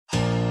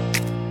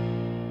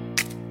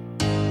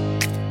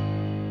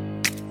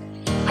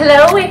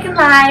Hello, Awaken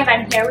Live.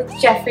 I'm here with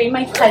Jeffrey,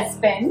 my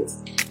husband,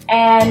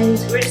 and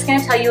we're just going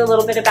to tell you a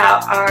little bit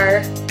about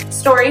our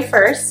story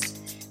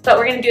first, but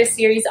we're going to do a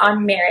series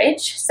on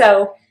marriage.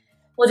 So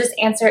we'll just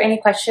answer any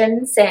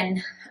questions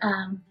and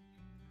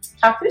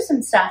talk through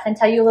some stuff and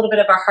tell you a little bit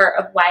of our heart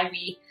of why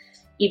we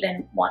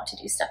even want to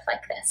do stuff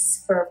like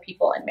this for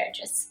people in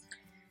marriages.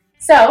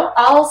 So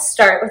I'll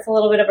start with a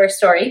little bit of our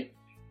story.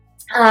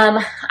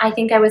 I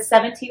think I was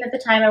 17 at the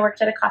time. I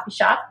worked at a coffee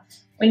shop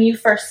when you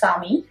first saw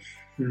me.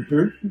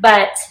 Mm-hmm.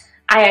 But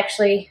I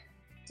actually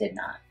did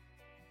not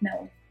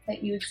know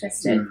that you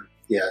existed.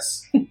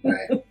 Yes.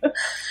 Right.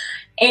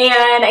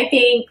 And I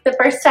think the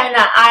first time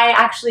that I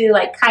actually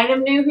kind of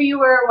knew who you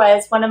were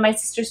was one of my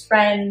sister's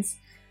friends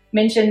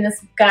mentioned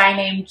this guy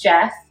named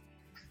Jeff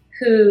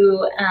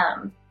who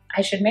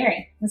I should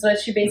marry. That's what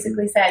she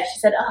basically said. She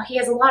said, oh, he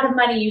has a lot of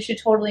money. You should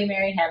totally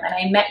marry him. And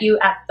I met you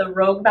at the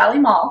Rogue Valley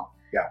Mall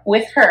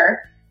with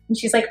her. And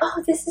she's like,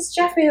 oh, this is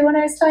Jeffrey, the one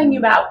I was telling you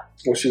about.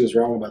 Well, she was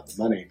wrong about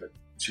the money, but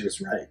she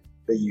was right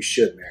that you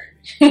should marry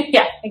me.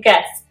 Yeah, I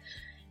guess.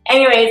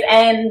 Anyways,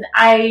 and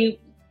I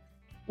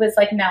was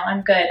like, no,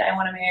 I'm good. I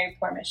want to marry a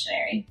poor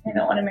missionary. I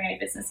don't want to marry a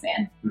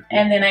businessman. Mm-hmm.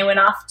 And then I went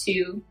off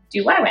to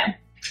do YWAM.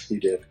 You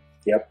did.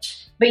 Yep.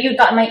 But you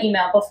got my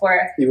email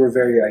before. You were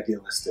very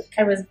idealistic.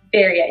 I was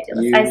very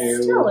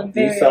idealistic. Still am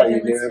very idealistic. You thought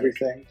idealistic. You knew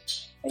everything.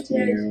 I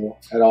did. You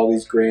had all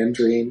these grand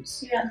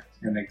dreams. Yeah.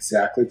 And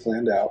exactly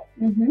planned out.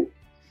 Mm-hmm.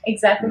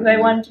 Exactly who I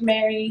wanted to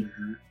marry.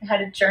 Mm-hmm. I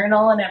had a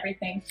journal and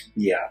everything.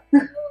 Yeah.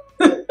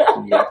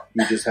 Yeah.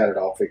 You just had it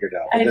all figured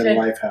out. But then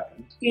life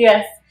happened.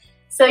 Yes.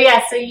 So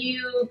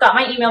you got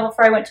my email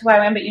before I went to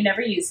YWAM, but you never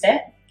used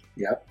it.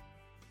 Yep.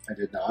 I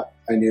did not.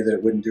 I knew that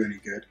it wouldn't do any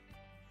good.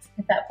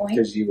 At that point?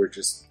 Because you were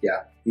just,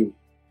 you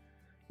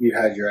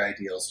had your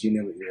ideals. You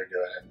knew what you were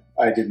doing, and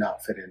I did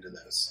not fit into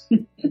those.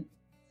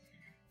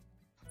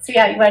 So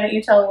why don't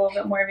you tell a little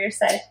bit more of your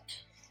side?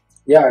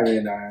 Yeah, I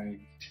mean,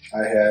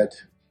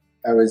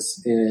 I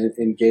was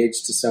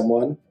engaged to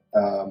someone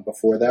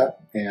before that,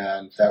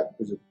 and that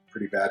was a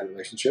pretty bad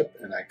relationship,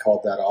 and I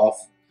called that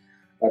off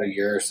about a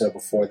year or so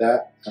before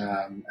that.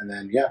 And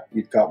then,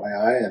 you'd caught my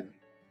eye, and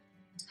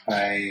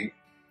I,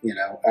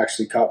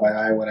 actually caught my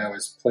eye when I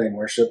was playing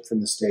worship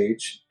from the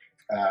stage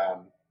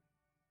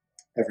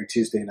every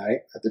Tuesday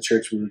night at the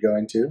church we were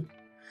going to.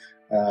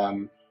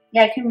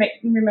 I can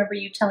remember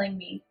you telling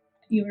me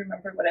you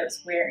remember what I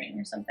was wearing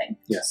or something.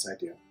 Yes, I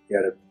do.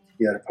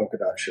 You had a polka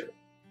dot shirt.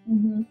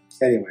 Mm-hmm.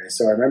 Anyway,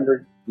 so I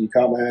remember you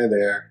caught my eye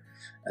there,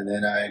 and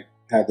then I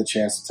had the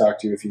chance to talk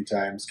to you a few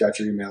times, got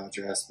your email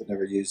address, but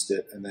never used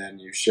it, and then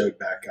you showed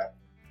back up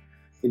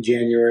in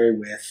January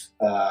with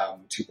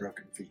 2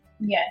 broken feet.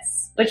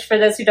 Yes, which for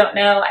those who don't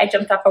know, I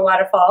jumped off a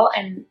waterfall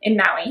in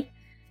Maui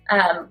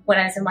when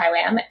I was in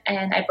YWAM,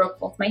 and I broke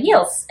both my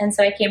heels, and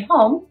so I came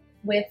home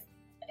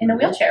in a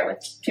wheelchair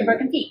with 2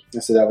 broken feet.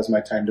 And so that was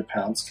my time to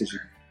pounce because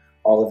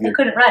I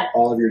couldn't run.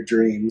 All of your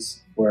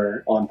dreams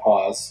were on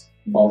pause.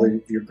 Mm-hmm. All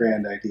of your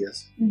grand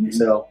ideas. Mm-hmm.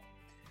 So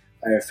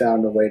I have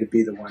found a way to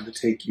be the one to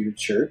take you to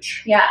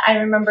church. Yeah, I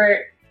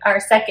remember our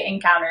second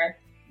encounter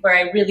where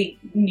I really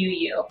knew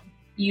you.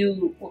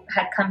 You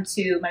had come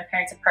to my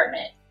parents'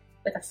 apartment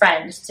with a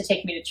friend to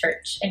take me to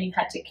church, and you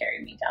had to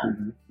carry me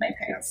down my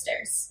parents'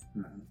 stairs.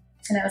 Mm-hmm.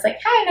 And I was like,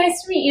 hi,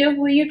 nice to meet you.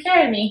 Will you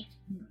carry me?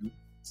 Mm-hmm.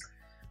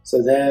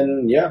 So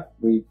then,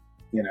 we,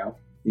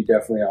 you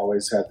definitely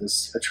always had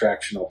this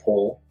attractional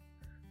pull.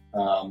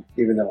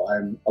 Even though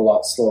I'm a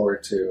lot slower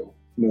to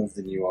move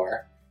than you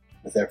are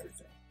with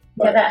everything.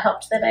 But, that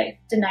helped that I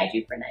denied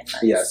you for 9 months.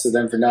 Yeah, so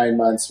then for 9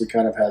 months, we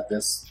kind of had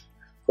this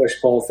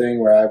push-pull thing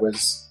where I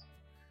was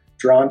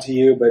drawn to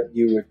you, but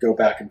you would go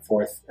back and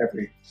forth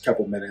every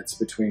couple minutes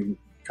between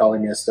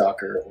calling me a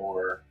stalker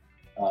or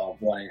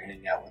wanting to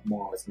hang out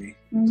more with me.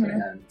 Mm-hmm.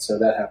 And so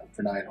that happened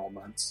for 9 whole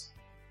months.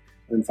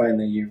 And then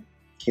finally you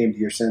came to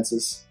your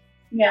senses.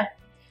 Yeah.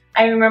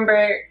 I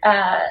remember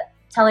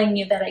telling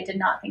you that I did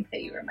not think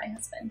that you were my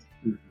husband.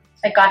 Mm-hmm.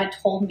 That God had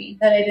told me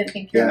that I didn't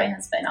think you were my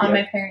husband on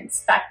my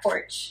parents' back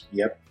porch.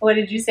 Yep. What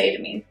did you say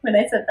to me when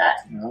I said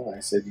that? Well,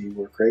 I said you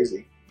were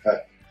crazy.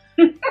 But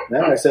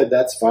no, I said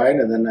that's fine.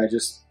 And then I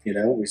just,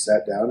 we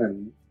sat down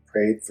and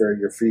prayed for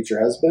your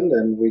future husband,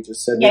 and we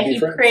just said we'd be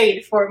friends. Yeah, he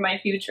prayed for my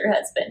future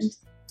husband.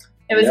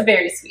 It was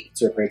very sweet.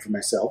 So I prayed for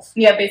myself.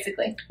 Yeah,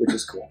 basically. Which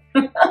is cool.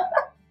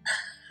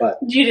 But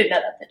you didn't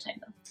know that at the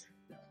time, though.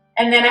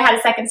 And then I had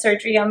a second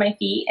surgery on my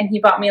feet, and he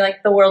bought me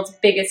the world's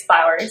biggest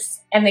flowers,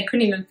 and they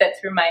couldn't even fit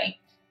through my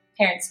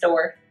parents'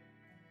 door.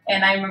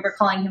 And I remember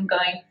calling him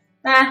going,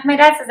 my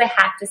dad says I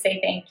have to say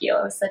thank you.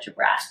 I was such a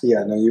brat.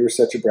 Yeah, no, you were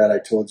such a brat. I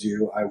told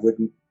you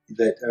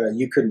that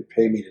you couldn't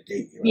pay me to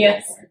date you at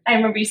that point. I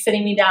remember you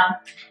sitting me down,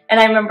 and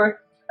I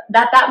remember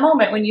that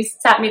moment when you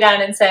sat me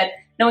down and said,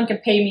 no one can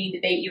pay me to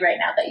date you right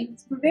now, that you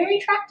were very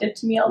attractive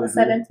to me all of a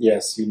sudden.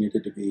 Yes, you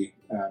needed to be,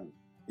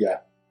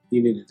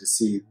 you needed to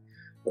see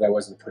that I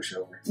wasn't a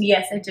pushover.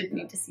 Yes, I did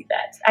need to see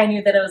that. I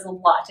knew that it was a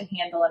lot to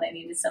handle, and I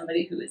needed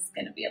somebody who was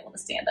going to be able to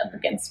stand up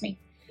against me.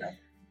 Yeah.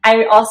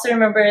 I also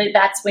remember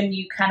that's when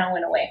you kind of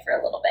went away for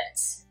a little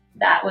bit.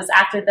 that was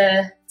after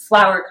the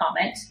flower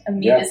comment of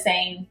me Yeah. just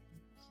saying,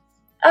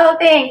 oh,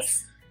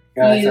 thanks.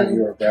 Yeah, I thought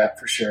you were a brat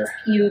for sure.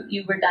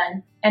 You were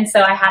done. And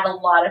so I had a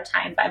lot of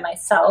time by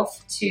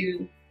myself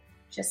to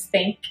just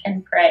think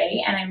and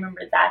pray. And I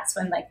remember that's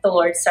when like the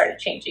Lord started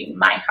changing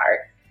my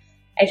heart.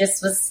 I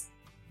just was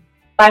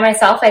by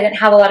myself. I didn't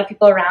have a lot of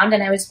people around,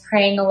 and I was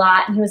praying a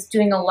lot, and he was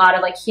doing a lot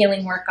of like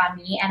healing work on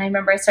me. And I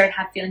remember I started to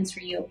have feelings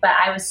for you, but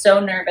I was so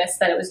nervous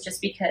that it was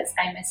just because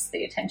I missed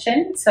the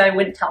attention. So I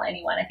wouldn't tell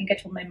anyone. I think I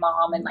told my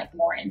mom and like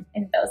Lauren,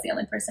 and that was the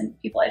only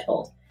people I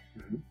told.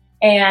 Mm-hmm.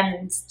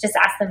 And just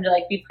asked them to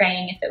like be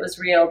praying if it was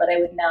real, that I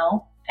would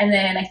know. And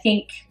then I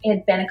think it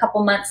had been a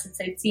couple months since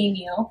I'd seen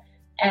you,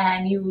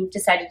 and you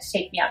decided to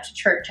take me out to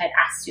church. I'd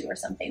asked you or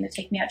something to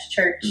take me out to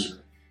church. Mm-hmm.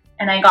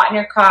 And I got in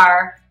your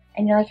car,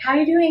 and you're like, how are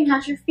you doing?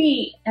 How's your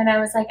feet? And I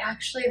was like,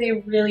 actually, they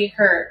really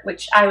hurt,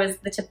 which I was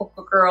the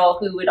typical girl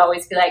who would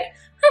always be like,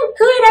 I'm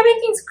good.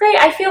 Everything's great.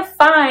 I feel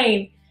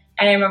fine.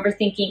 And I remember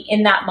thinking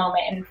in that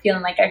moment and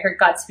feeling like I heard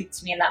God speak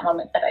to me in that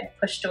moment that I'd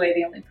pushed away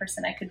the only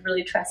person I could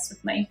really trust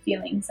with my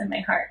feelings and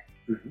my heart.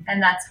 Mm-hmm.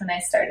 And that's when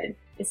it started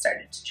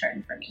to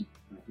turn for me.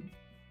 Mm-hmm.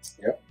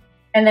 Yep.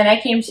 And then I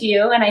came to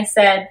you and I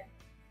said,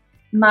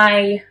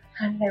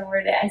 how did I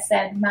word it? I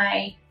said,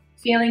 my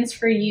feelings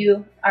for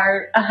you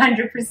are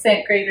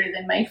 100% greater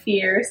than my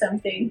fear or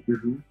something.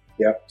 Mm-hmm.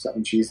 Yep,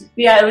 something cheesy.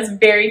 Yeah, it was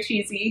very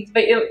cheesy,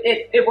 but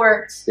it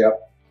worked.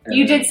 Yep. And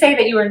you did say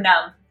that you were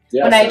numb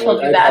when I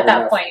told you that at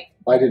that point.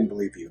 I didn't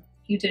believe you.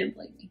 You didn't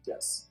believe me.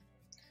 Yes.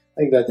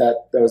 I think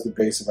that was the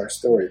base of our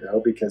story, though,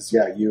 because,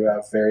 yeah, you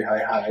have very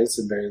high highs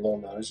and very low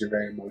lows. You're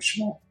very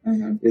emotional.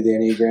 Mm-hmm. You're the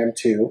Enneagram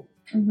 2.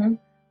 Mm-hmm.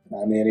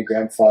 I'm the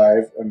Enneagram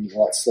 5. I'm a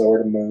lot slower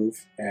to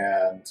move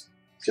and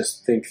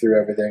just think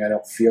through everything. I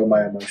don't feel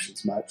my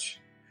emotions much.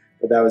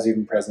 But that was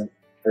even present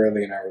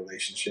early in our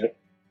relationship,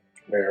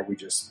 where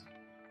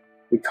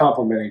we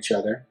complement each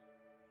other.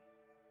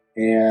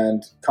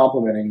 And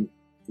complimenting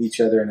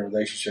each other in a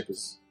relationship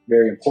is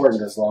very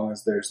important as long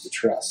as there's the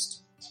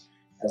trust.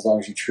 As long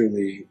as you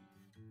truly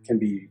can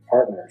be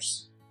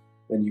partners,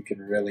 then you can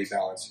really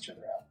balance each other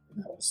out.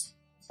 And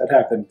that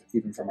happened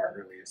even from our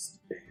earliest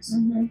days.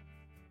 Mm-hmm.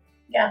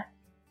 Yeah.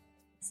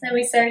 So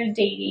we started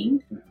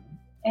dating,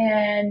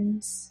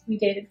 and we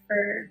dated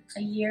for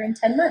a year and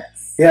 10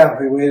 months. Yeah,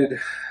 we waited.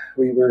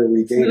 We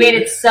dated. We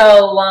waited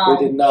so long.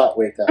 We did not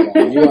wait that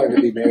long. You wanted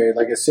to be married.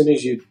 Like as soon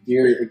as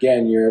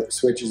your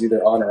switch is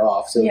either on or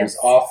off. So It was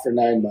off for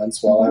 9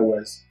 months while I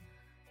was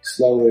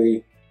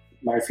slowly,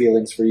 my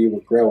feelings for you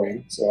were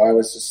growing. So I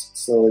was just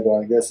slowly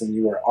going like this, and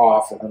you were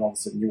off, and then all of a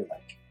sudden you were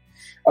like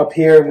up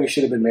here, and we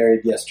should have been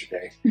married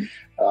yesterday.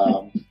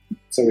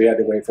 So we had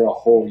to wait for a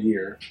whole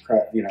year,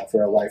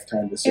 for a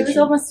lifetime decision. It was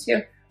almost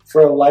 2.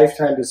 For a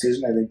lifetime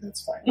decision, I think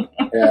that's fine.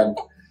 And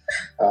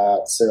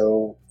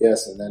so,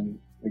 yes, and then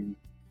we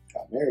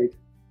got married.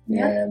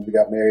 Yeah. And we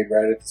got married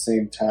right at the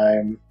same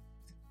time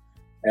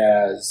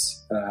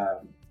as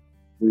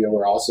we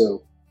were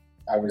also,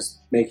 I was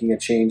making a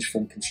change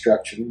from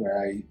construction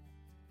where I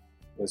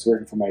was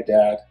working for my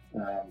dad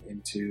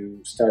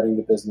into starting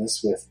the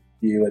business with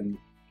you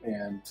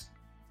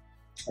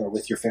or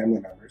with your family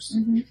members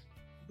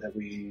that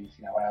we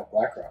now have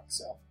BlackRock.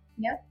 So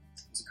yep.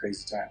 It was a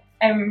crazy time.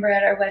 I remember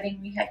at our wedding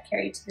we had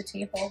carried to the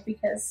table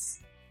because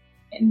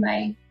in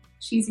my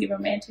cheesy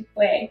romantic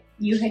way,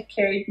 you had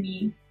carried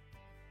me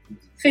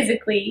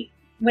physically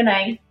when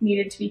I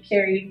needed to be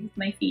carried with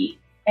my feet,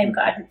 and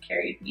God had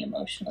carried me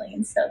emotionally.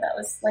 And so that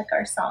was like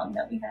our song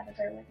that we had at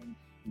our wedding.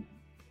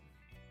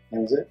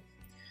 That was it.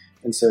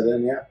 And so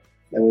then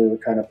we were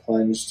kind of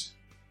plunged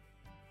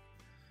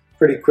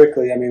pretty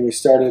quickly. I mean, we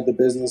started the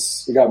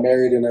business, we got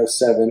married in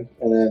 2007,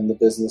 and then the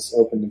business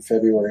opened in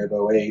February of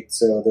 2008.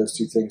 So those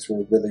two things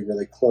were really,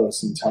 really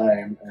close in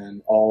time,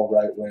 and all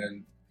right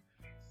when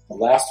the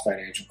last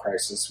financial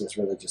crisis was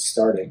really just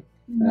starting.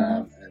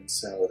 Mm-hmm. And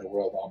so the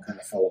world all kind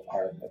of fell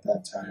apart at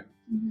that time.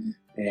 Mm-hmm.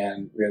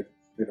 And we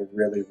had a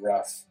really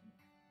rough,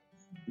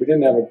 we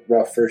didn't have a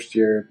rough first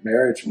year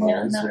marriage. No,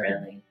 not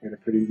really. We had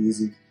a pretty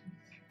easy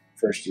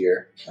first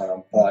year,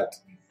 but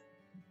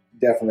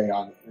definitely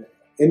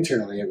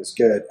internally it was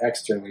good.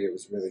 Externally it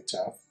was really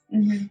tough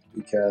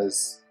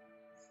because,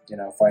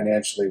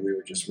 financially we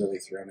were just really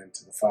thrown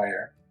into the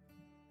fire,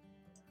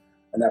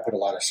 and that put a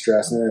lot of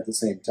stress. And then at the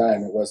same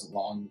time, it wasn't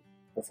long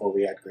before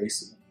we had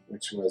Gracie,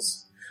 which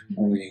was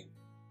only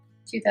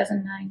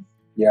 2009.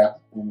 Yeah,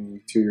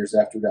 only 2 years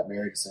after we got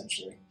married,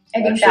 essentially.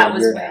 I think that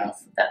was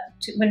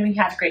when we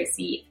had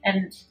Gracie,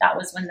 and that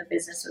was when the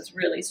business was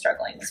really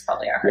struggling. It was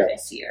probably our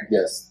hardest year.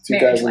 Yes,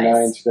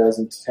 2009,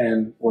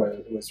 2010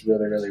 was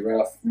really, really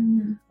rough.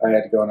 Mm-hmm. I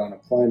had to go on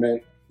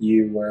unemployment.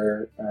 You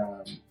were,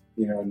 a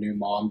new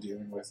mom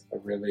dealing with a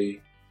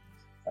really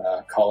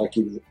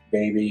colicky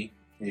baby,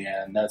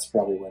 and that's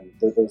probably when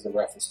that was the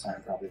roughest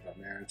time probably of our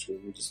marriage. Where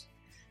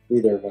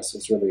neither of us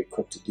was really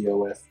equipped to deal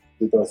with.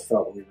 We both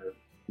felt we were,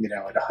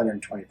 at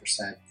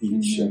 120%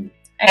 each,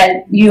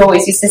 And you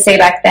always used to say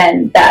back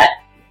then that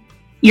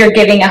you're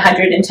giving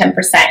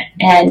 110%.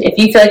 And if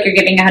you feel like you're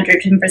giving 110%,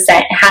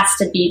 it has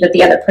to be that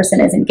the other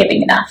person isn't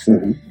giving enough.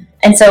 Mm-hmm.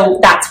 And so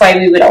that's why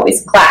we would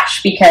always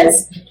clash,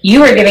 because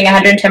you were giving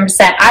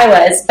 110%, I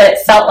was, but it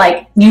felt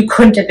like you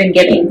couldn't have been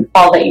giving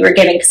all that you were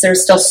giving because there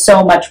was still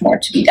so much more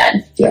to be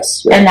done.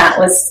 Yes. Right. And that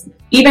was,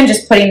 even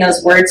just putting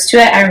those words to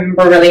it, I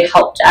remember really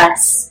helped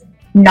us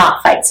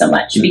not fight so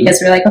much, because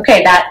we were like,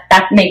 okay,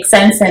 that makes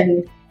sense,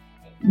 and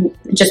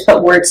just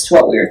put words to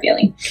what we were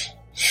feeling.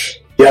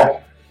 Yeah.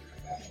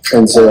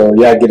 And so,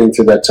 getting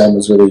through that time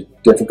was really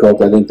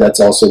difficult. I think that's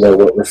also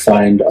what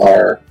refined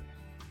our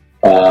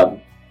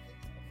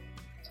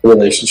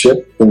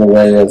relationship in the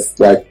way of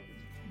like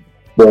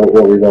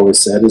what we've always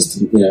said is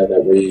to,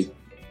 that we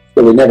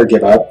never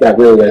give up. That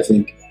really, I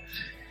think,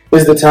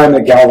 is the time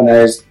that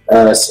galvanized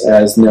us,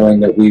 as knowing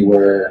that we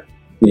were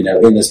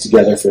in this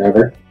together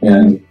forever,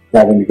 and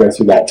having to go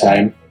through that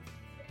time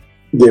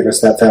gave us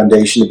that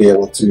foundation to be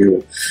able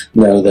to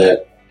know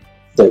that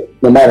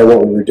no matter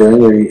what we were doing,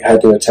 we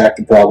had to attack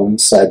the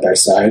problems side by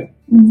side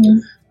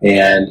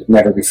and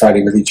never be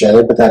fighting with each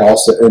other. But that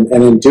also, and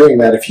in doing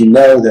that, if you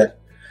know that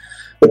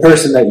the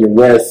person that you're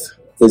with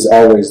is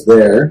always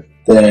there,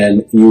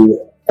 then you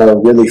are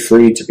really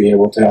free to be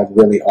able to have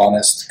really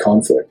honest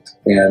conflict.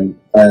 And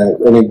I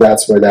think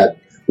that's where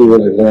we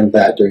really learned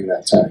that during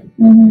that time.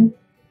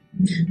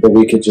 That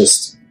we could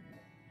just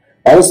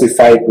honestly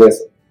fight with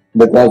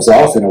the gloves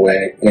off in a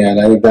way. And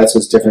I think that's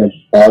what's different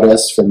about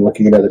us from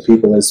looking at other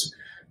people is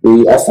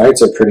our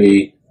fights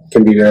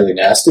can be really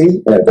nasty,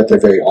 but they're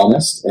very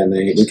honest, and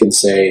we can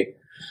say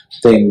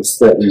things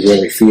that we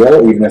really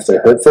feel, even if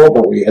they're hurtful,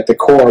 but at the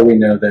core, we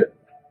know that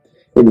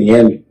in the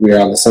end, we are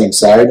on the same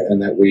side, and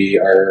that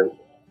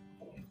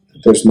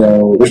there's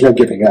no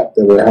giving up,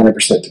 that we're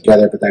 100%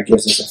 together, but that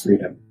gives us a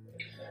freedom.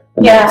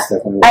 And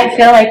I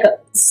feel like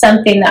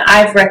something that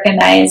I've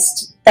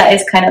recognized that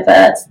is kind of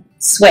a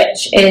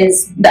switch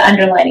is the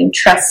underlining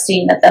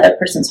trusting that the other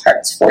person's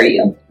heart's for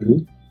you.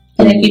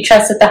 And if you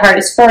trust that the heart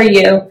is for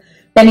you,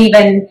 then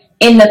even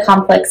in the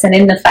conflicts and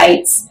in the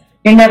fights,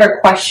 you're never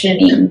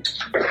questioning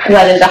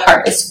whether the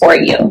heart is for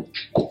you.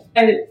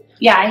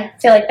 I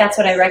feel like that's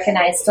what I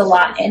recognized a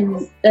lot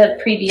in the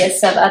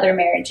previous of other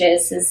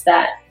marriages, is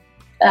that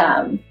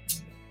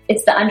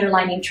it's the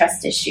underlining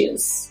trust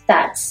issues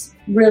that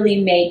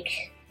really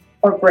make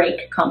or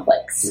break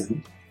conflicts.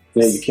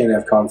 Yeah, you can't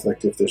have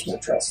conflict if there's no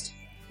trust.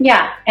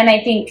 Yeah, and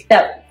I think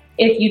that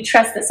if you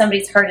trust that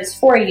somebody's heart is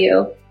for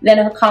you, then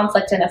a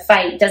conflict and a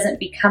fight doesn't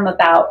become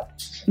about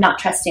not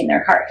trusting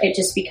their heart. It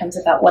just becomes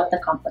about what the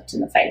conflict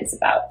and the fight is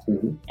about.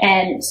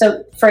 And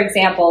so, for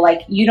example,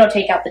 like you don't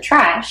take out the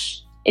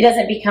trash, it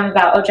doesn't become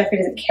about, oh, Jeffrey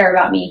doesn't care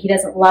about me, he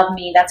doesn't love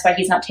me, that's why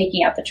he's not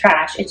taking out the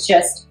trash. It's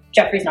just,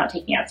 Jeffrey's not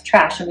taking out the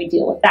trash, and we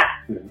deal with that.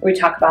 Or we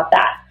talk about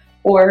that.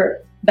 Or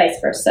vice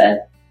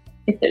versa,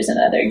 if there's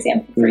another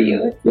example for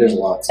you. There's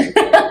lots of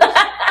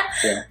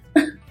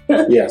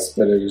Yes,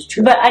 but it is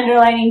true. But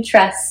underlining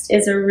trust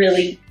is a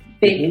really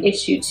big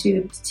issue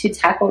to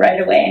tackle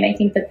right away. And I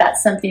think that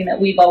that's something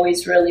that we've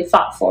always really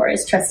fought for,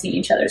 is trusting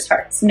each other's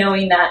hearts,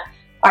 knowing that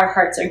our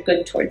hearts are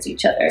good towards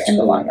each other in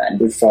the long run.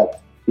 We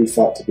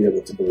fought to be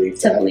able to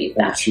believe that.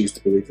 And choose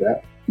to believe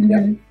that.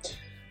 Yeah.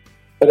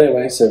 But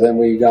anyway, so then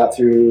we got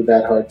through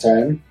that hard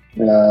time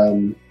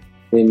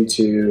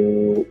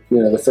into,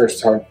 the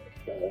first hard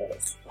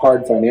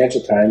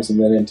financial times, and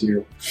then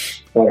into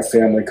a lot of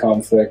family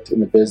conflict in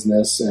the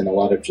business, and a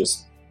lot of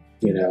just,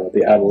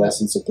 the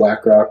adolescence of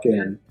BlackRock,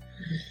 and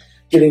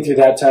getting through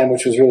that time,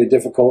 which was really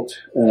difficult.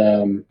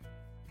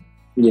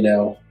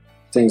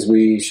 Things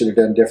we should have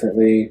done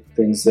differently,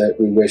 things that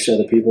we wish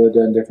other people had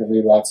done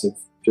differently, lots of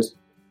just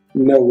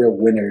no real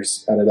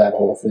winners out of that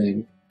whole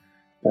thing.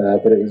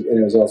 But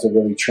it was also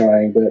really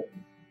trying, but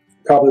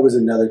probably was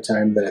another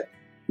time that,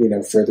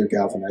 further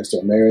galvanized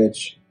our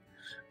marriage.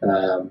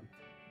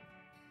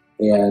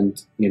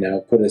 And,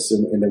 put us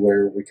into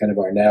where we kind of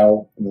are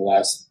now in the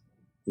last,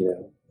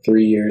 4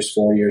 years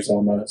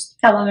almost.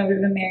 How long have we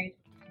been married?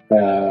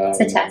 It's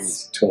a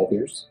test. 12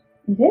 years.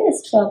 It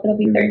is 12. It'll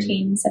be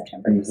 13 in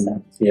September.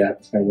 So. Yeah,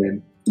 I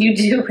win. You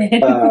do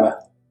win.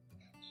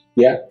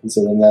 And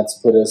so then that's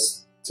put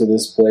us to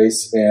this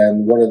place.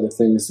 And one of the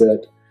things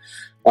that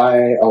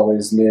I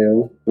always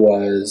knew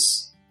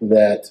was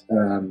that,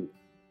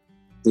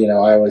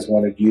 I always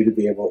wanted you to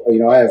be able,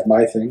 I have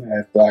my thing. I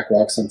have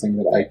BlackRock, something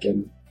that I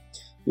can,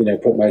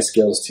 put my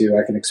skills to.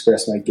 I can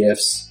express my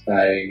gifts.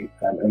 I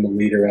am a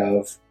leader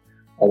of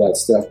all that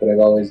stuff. But I've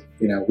always,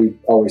 we've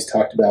always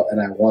talked about,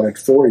 and I wanted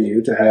for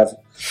you to have,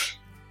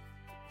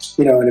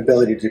 an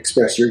ability to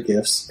express your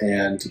gifts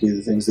and to do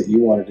the things that you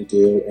wanted to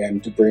do,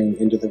 and to bring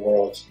into the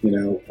world,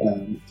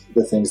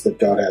 the things that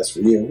God has for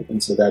you.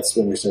 And so that's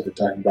when we started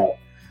talking about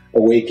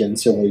Awaken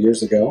several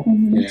years ago.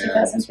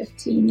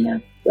 2015, yeah.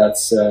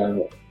 That's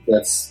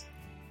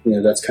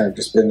kind of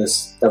just been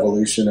this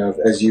evolution of,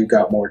 as you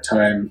got more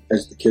time,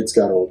 as the kids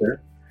got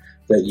older,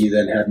 that you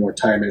then had more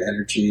time and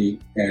energy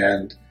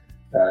and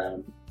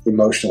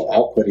emotional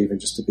output, even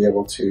just to be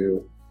able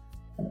to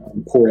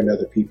pour into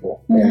other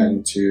people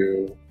and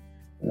to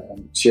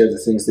share the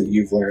things that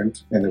you've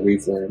learned and that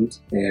we've learned,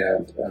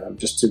 and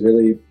just to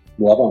really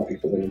love on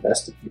people and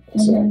invest in people.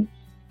 So,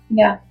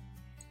 yeah.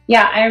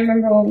 Yeah, I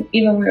remember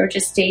even when we were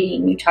just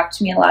dating, you talked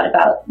to me a lot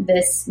about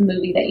this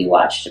movie that you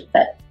watched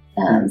that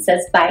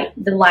says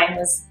the line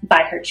was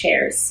 "Buy her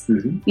chairs."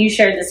 Mm-hmm. You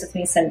shared this with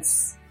me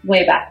since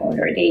way back when we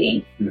were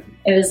dating. Mm-hmm.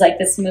 It was like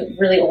this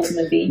really old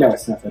movie. No,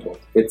 it's not that old.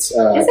 It's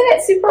isn't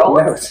it super old?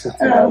 No, it's not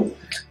that old.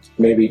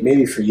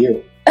 Maybe for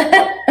you.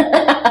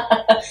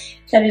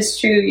 That is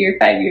true. You're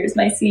 5 years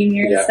my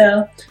senior,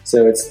 yeah.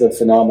 So it's the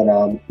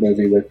Phenomenon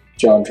movie with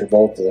John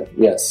Travolta.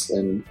 Yes,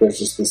 and there's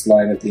just this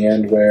line at the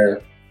end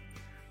where,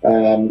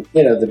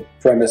 the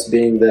premise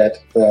being that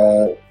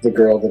the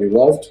girl that he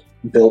loved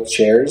built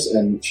chairs,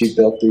 and she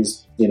built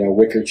these,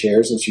 wicker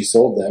chairs, and she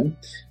sold them.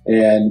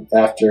 And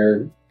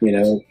after,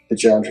 the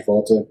John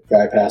Travolta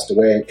guy passed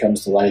away, it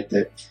comes to light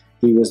that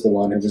he was the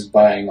one who was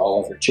buying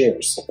all of her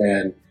chairs.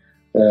 And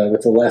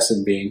with the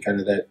lesson being kind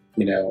of that,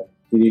 you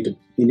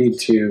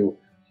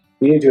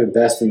need to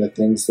invest in the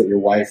things that your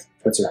wife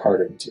puts her heart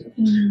into.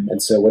 Mm-hmm.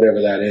 And so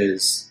whatever that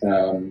is,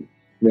 then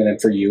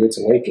for you, it's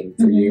Awaken.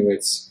 For mm-hmm. you,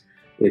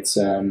 it's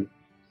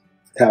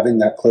having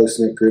that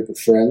close-knit group of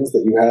friends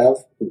that you have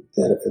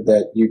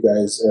that you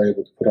guys are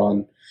able to put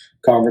on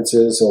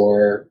conferences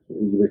or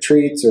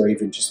retreats or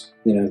even just,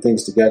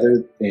 things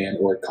together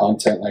or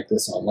content like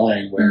this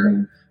online where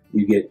mm-hmm.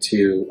 you get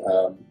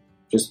to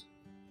just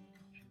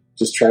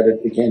try to,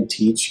 again,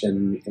 teach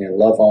and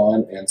love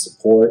on and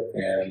support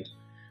and,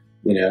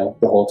 the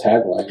whole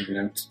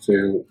tagline,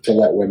 to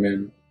let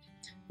women,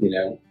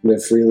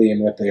 live freely in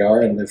what they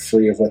are and live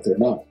free of what they're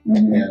not.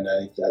 Mm-hmm. And I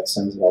think that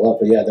sums it all up.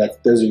 But yeah,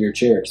 those are your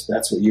chairs.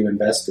 That's what you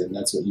invest in.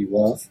 That's what you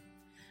love.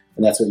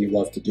 And that's what you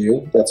love to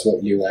do. That's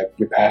what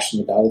you're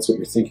passionate about. That's what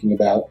you're thinking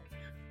about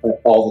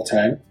all the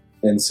time.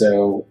 And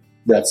so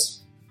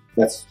that's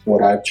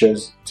what I've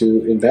chose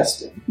to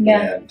invest in.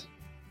 Yeah.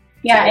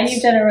 And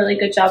you've done a really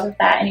good job of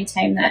that.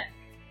 Anytime that,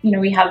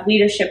 we have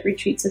leadership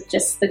retreats with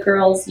just the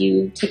girls,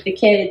 you take the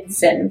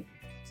kids and,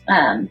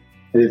 I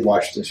did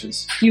wash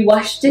dishes. You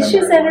washed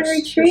dishes at a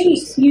retreat.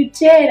 Dishes. You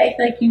did. I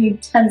feel like you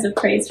need tons of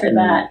praise for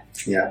that.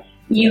 Yeah.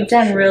 You've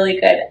done really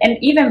good. And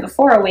even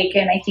before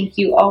Awaken, I think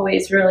you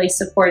always really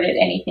supported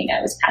anything I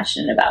was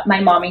passionate about. My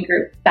mommy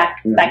group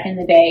back in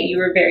the day, you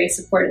were very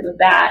supportive of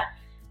that.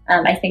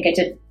 I think I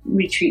did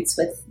retreats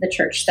with the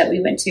church that we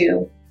went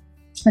to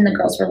when the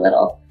girls were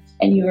little.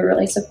 And you were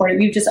really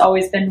supportive. You've just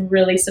always been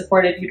really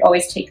supportive. You'd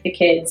always take the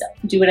kids,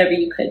 do whatever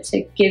you could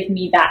to give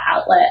me that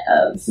outlet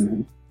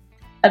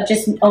of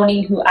just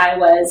owning who I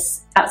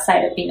was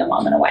outside of being a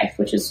mom and a wife,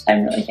 which is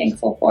I'm really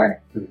thankful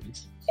for. Mm-hmm.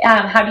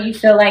 How do you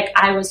feel like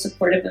I was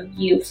supportive of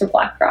you for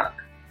Black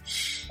Rock?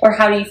 Or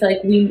how do you feel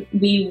like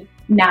we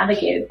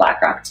navigated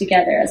Black Rock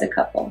together as a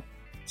couple?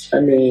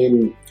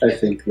 I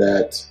think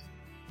that,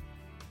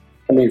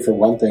 for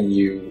one thing,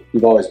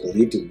 you've always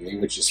believed in me,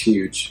 which is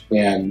huge,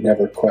 and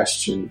never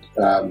questioned.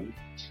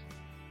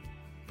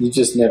 You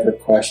just never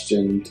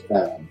questioned,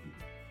 I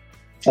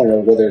don't know,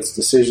 whether it's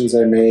decisions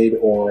I made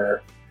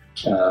or,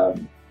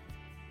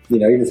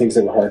 even things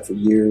that were hard for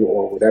you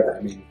or whatever.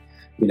 In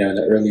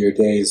the earlier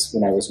days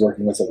when I was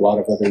working with a lot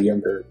of other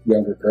younger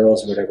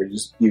girls or whatever,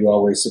 you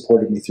always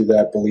supported me through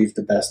that, believed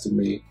the best in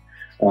me,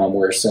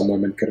 where some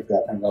women could have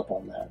gotten hung up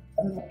on that.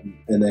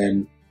 And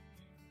then,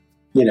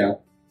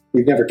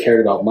 you've never cared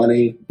about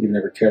money. You've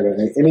never cared about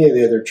any of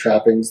the other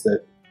trappings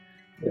that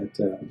I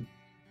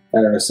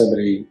don't know,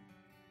 somebody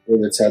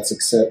that's had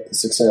the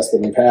success that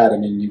we've had.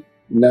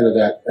 None of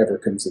that ever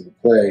comes into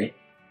play.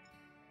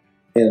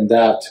 And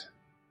that,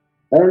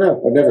 I don't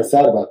know, I've never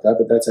thought about that,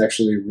 but that's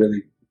actually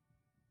really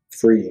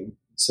freeing.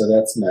 So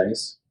that's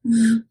nice.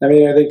 Mm-hmm.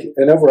 I think,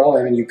 and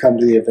overall, you come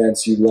to the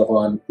events, we love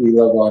on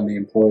the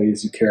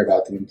employees, you care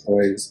about the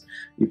employees,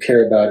 you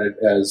care about it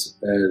as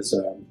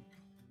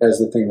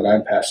the thing that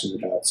I'm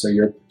passionate about. So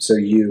you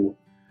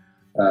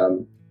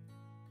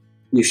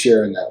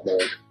share in that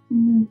load.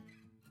 Mm-hmm.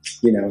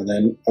 And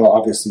then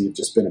obviously you've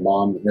just been a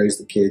mom, raised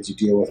the kids, you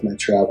deal with my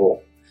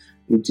travel,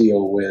 you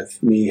deal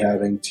with me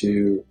having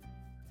to,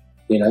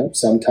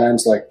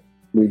 sometimes like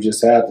we've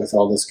just had with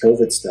all this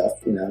COVID stuff,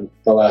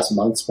 the last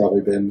month's probably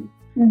been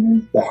mm-hmm.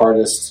 the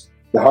hardest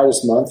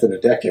month in a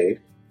decade,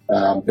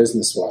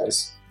 business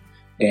wise.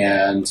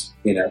 And,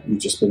 you've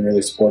just been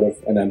really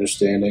supportive and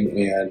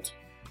understanding and,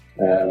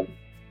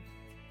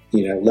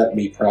 let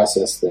me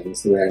process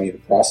things the way I need to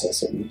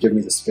process it and give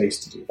me the space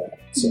to do that.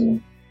 So,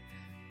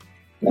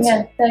 mm-hmm. I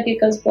feel like it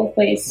goes both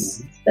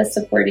ways, mm-hmm. the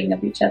supporting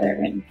of each other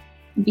and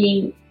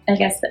being, I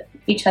guess,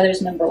 each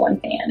other's number one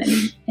fan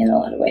in a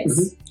lot of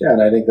ways. Mm-hmm. Yeah,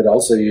 and I think that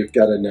also you've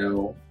got to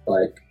know,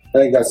 I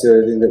think that's the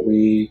other thing that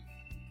we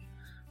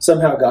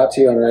somehow got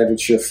to. I'm not even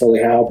sure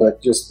fully how,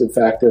 but just the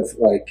fact of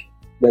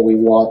that we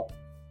want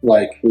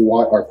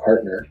our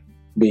partner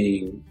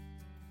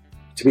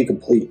to be a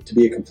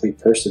complete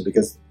person,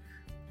 because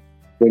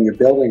when you're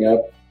building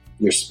up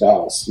your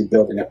spouse, you're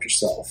building up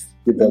yourself,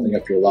 you're building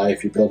up your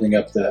life, you're building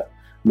up the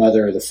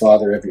mother or the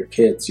father of your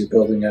kids, you're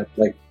building up,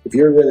 if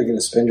you're really going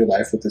to spend your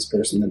life with this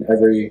person, then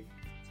every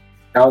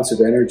ounce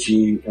of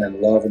energy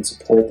and love and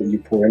support that you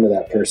pour into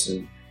that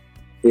person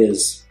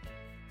is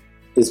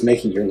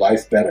making your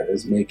life better,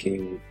 is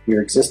making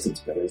your existence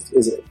better.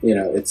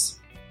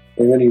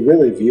 And when you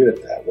really view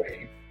it that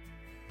way,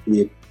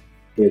 it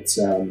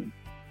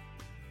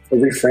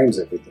reframes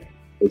everything.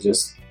 It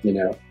just,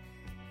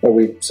 but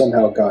we've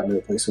somehow gotten to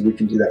a place where we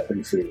can do that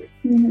pretty freely.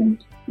 Mm-hmm.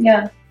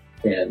 Yeah.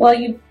 And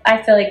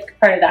I feel like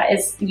part of that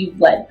is you've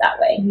led that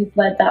way. You've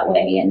led that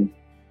way and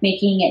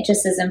making it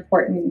just as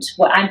important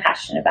what I'm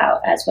passionate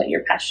about as what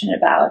you're passionate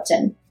about,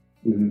 and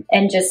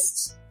and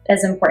just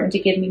as important to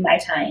give me my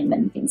time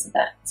and things like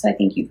that. So I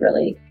think you've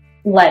really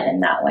led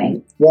in that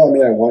way. Well,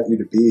 I want you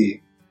to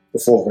be the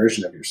full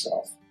version of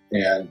yourself.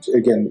 And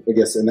again, I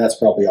guess, and that's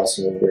probably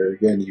also where,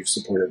 again, you've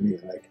supported me.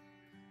 Like,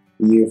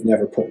 you've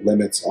never put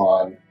limits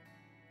on,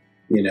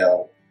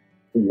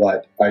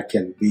 what I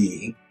can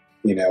be,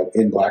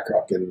 in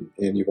BlackRock, and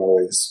you've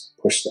always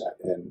pushed that.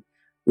 And,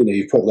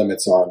 you put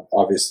limits on,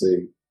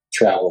 obviously,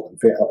 travel and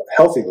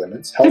healthy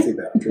limits, healthy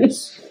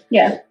boundaries.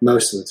 Yeah.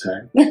 Most of the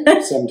time.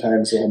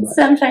 Sometimes a little much.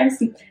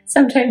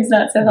 Sometimes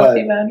not so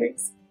healthy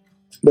boundaries.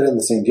 But in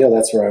the same deal,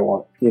 that's where I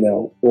want,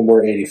 when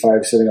we're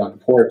 85 sitting on the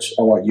porch,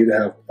 I want you to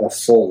have a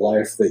full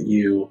life that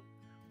you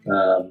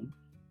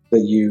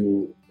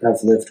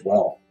have lived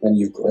well and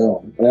you've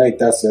grown. And I think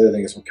that's the other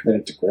thing, is we're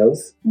committed to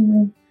growth.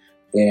 Mm-hmm.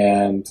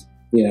 And,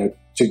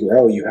 to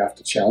grow, you have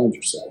to challenge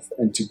yourself.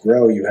 And to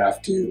grow, you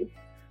have to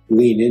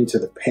lean into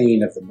the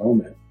pain of the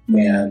moment.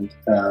 And,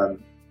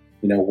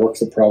 work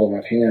the problem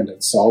at hand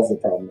and solve the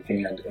problem at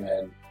hand.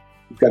 And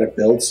you've got to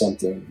build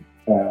something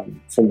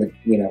from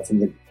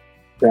the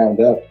ground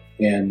up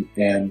and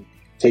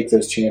take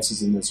those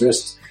chances and those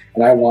risks.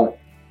 And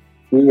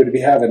we would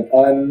have an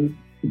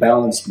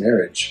unbalanced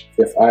marriage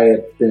if I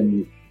had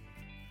been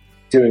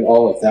doing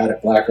all of that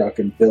at BlackRock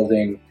and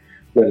building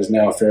what is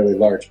now a fairly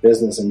large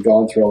business and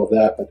gone through all of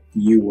that, but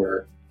you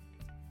were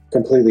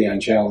completely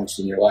unchallenged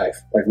in your life.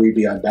 Like, we'd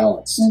be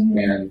unbalanced. Mm-hmm.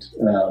 And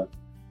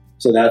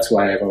so that's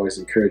why I've always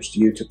encouraged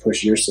you to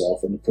push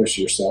yourself and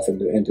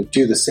to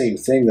do the same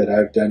thing that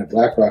I've done at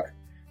BlackRock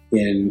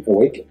in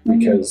Awaken. Mm-hmm.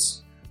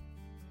 Because,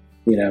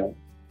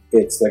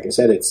 it's, like I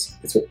said, it's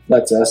what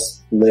lets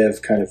us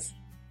live kind of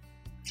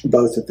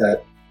both at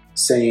that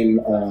same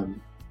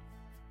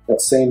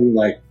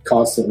like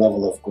constant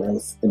level of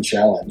growth and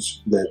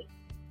challenge that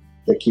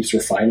keeps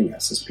refining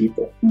us as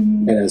people,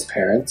 mm-hmm. and as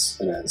parents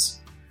and as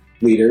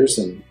leaders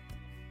and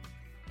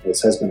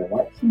as husband and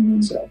wife.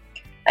 Mm-hmm. So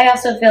I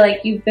also feel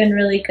like you've been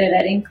really good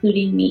at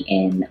including me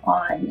in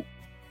on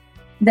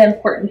the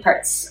important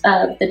parts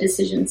of the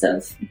decisions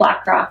of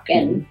BlackRock,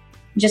 and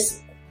mm-hmm.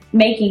 just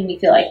making me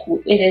feel like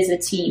it is a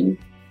team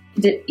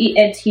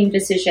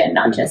decision,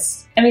 not mm-hmm.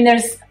 just,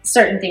 there's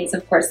certain things,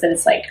 of course, that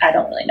it's like, I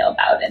don't really know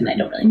about and mm-hmm. I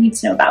don't really need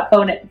to know about,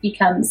 but when it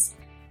becomes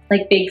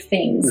like big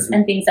things mm-hmm.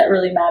 and things that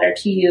really matter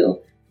to you,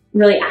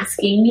 really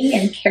asking me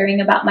and caring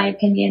about my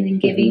opinion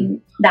and giving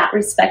mm-hmm. that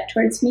respect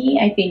towards me,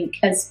 I think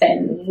has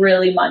been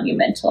really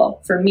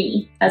monumental for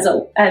me as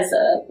a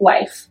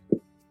wife.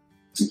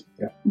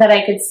 Yeah. That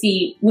I could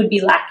see would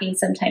be lacking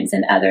sometimes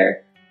in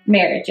other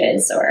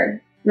marriages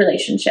or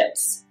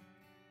relationships.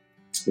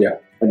 Yeah.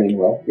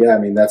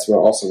 That's where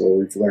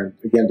we've learned,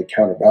 again, to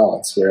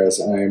counterbalance. Whereas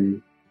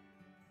I'm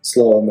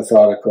slow and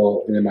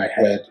methodical, and in my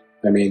head,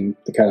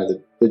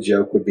 the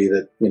joke would be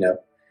that,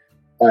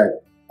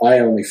 I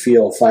only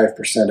feel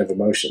 5% of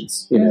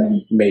emotions, mm-hmm.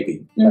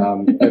 maybe.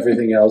 Mm-hmm.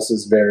 Everything else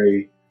is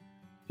very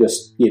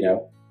just,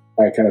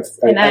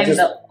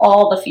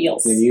 all the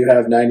feels. And you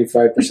have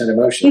 95%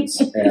 emotions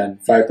and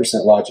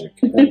 5% logic,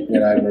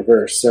 and I'm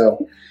reverse.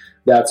 So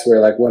that's where,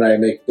 like, when I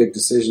make big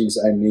decisions,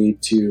 I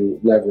need to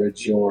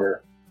leverage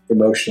your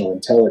emotional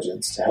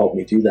intelligence to help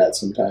me do that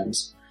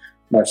sometimes,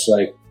 much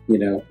like,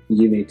 you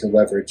need to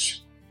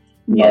leverage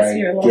my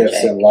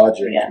gifts and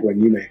logic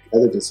when you make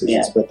other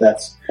decisions. Yeah. But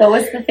what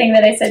was the thing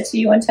that I said to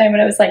you one time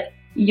when I was like,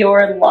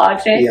 your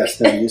logic?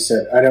 Yes, no, you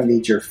said, I don't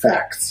need your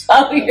facts.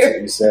 Oh, that's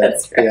what you said.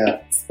 That's right.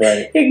 Yeah,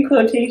 right. In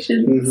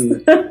quotations.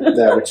 Mm-hmm.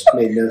 That, which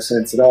made no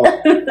sense at all.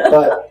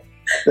 But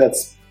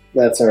that's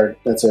our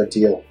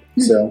deal.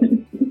 So,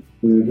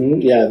 mm-hmm.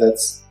 Yeah,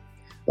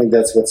 I think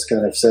that's what's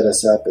kind of set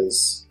us up,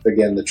 is,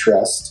 again, the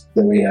trust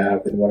that we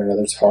have in one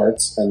another's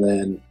hearts, and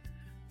then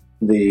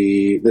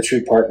the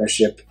true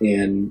partnership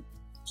in,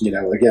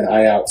 again,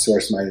 I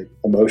outsource my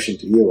emotion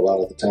to you a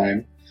lot of the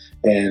time,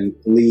 and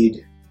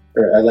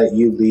I let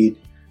you lead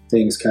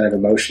things kind of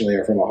emotionally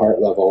or from a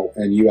heart level,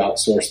 and you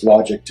outsource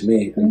logic to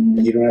me, and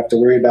mm-hmm. you don't have to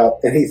worry about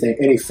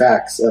any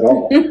facts at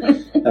all.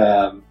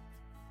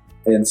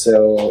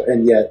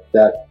 And yet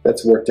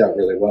that's worked out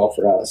really well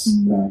for us.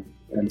 Mm-hmm.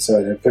 And so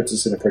it puts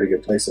us in a pretty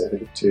good place, I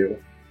think,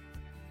 too.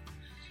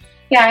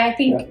 Yeah, I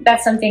think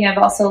that's something I've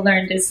also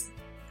learned, is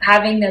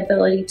having the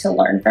ability to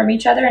learn from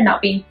each other and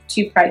not being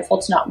too prideful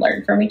to not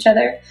learn from each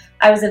other.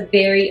 I was a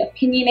very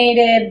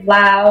opinionated,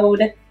 loud,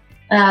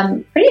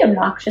 pretty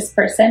obnoxious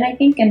person, I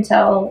think,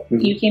 until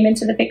mm-hmm. you came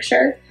into the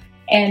picture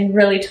and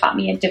really taught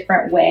me a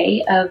different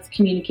way of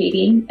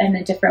communicating and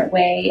a different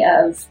way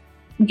of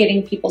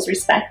getting people's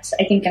respect.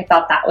 I think I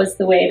thought that was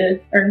the way to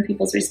earn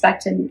people's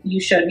respect, and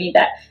you showed me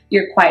that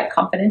your quiet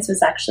confidence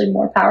was actually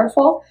more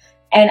powerful.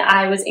 And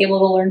I was able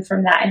to learn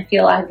from that and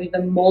feel I've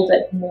even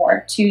molded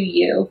more to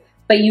you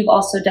but you've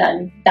also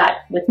done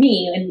that with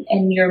me,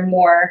 and you're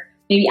more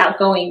maybe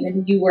outgoing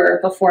than you were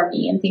before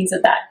me and things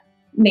of that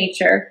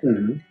nature.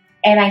 Mm-hmm.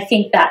 And I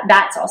think that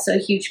that's also a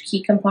huge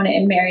key component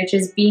in marriage,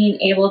 is being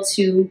able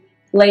to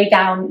lay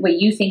down what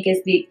you think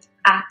is the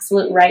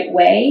absolute right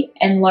way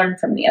and learn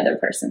from the other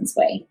person's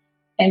way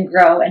and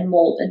grow and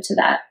mold into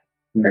that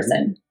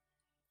person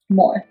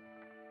more.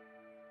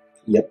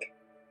 Yep.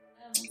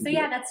 So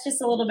yeah, that's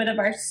just a little bit of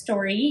our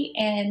story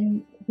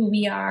and who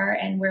we are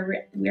and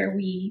where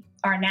we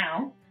are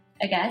now,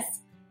 I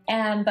guess.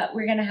 But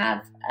we're going to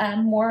have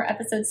more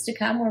episodes to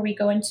come where we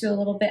go into a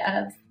little bit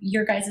of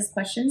your guys'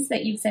 questions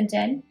that you've sent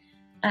in.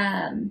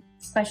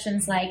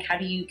 Questions like, how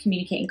do you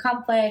communicate in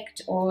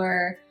conflict,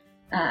 or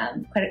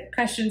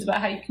questions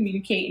about how you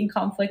communicate in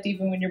conflict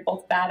even when you're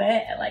both bad at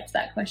it. I liked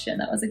that question.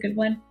 That was a good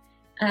one.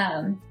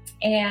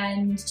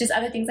 And just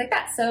other things like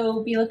that.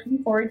 So be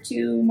looking forward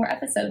to more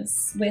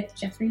episodes with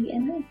Jeffrey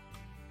and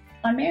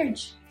I on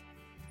marriage.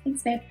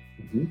 Thanks, babe.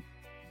 Mm-hmm.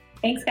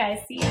 Thanks, guys.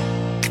 See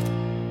you.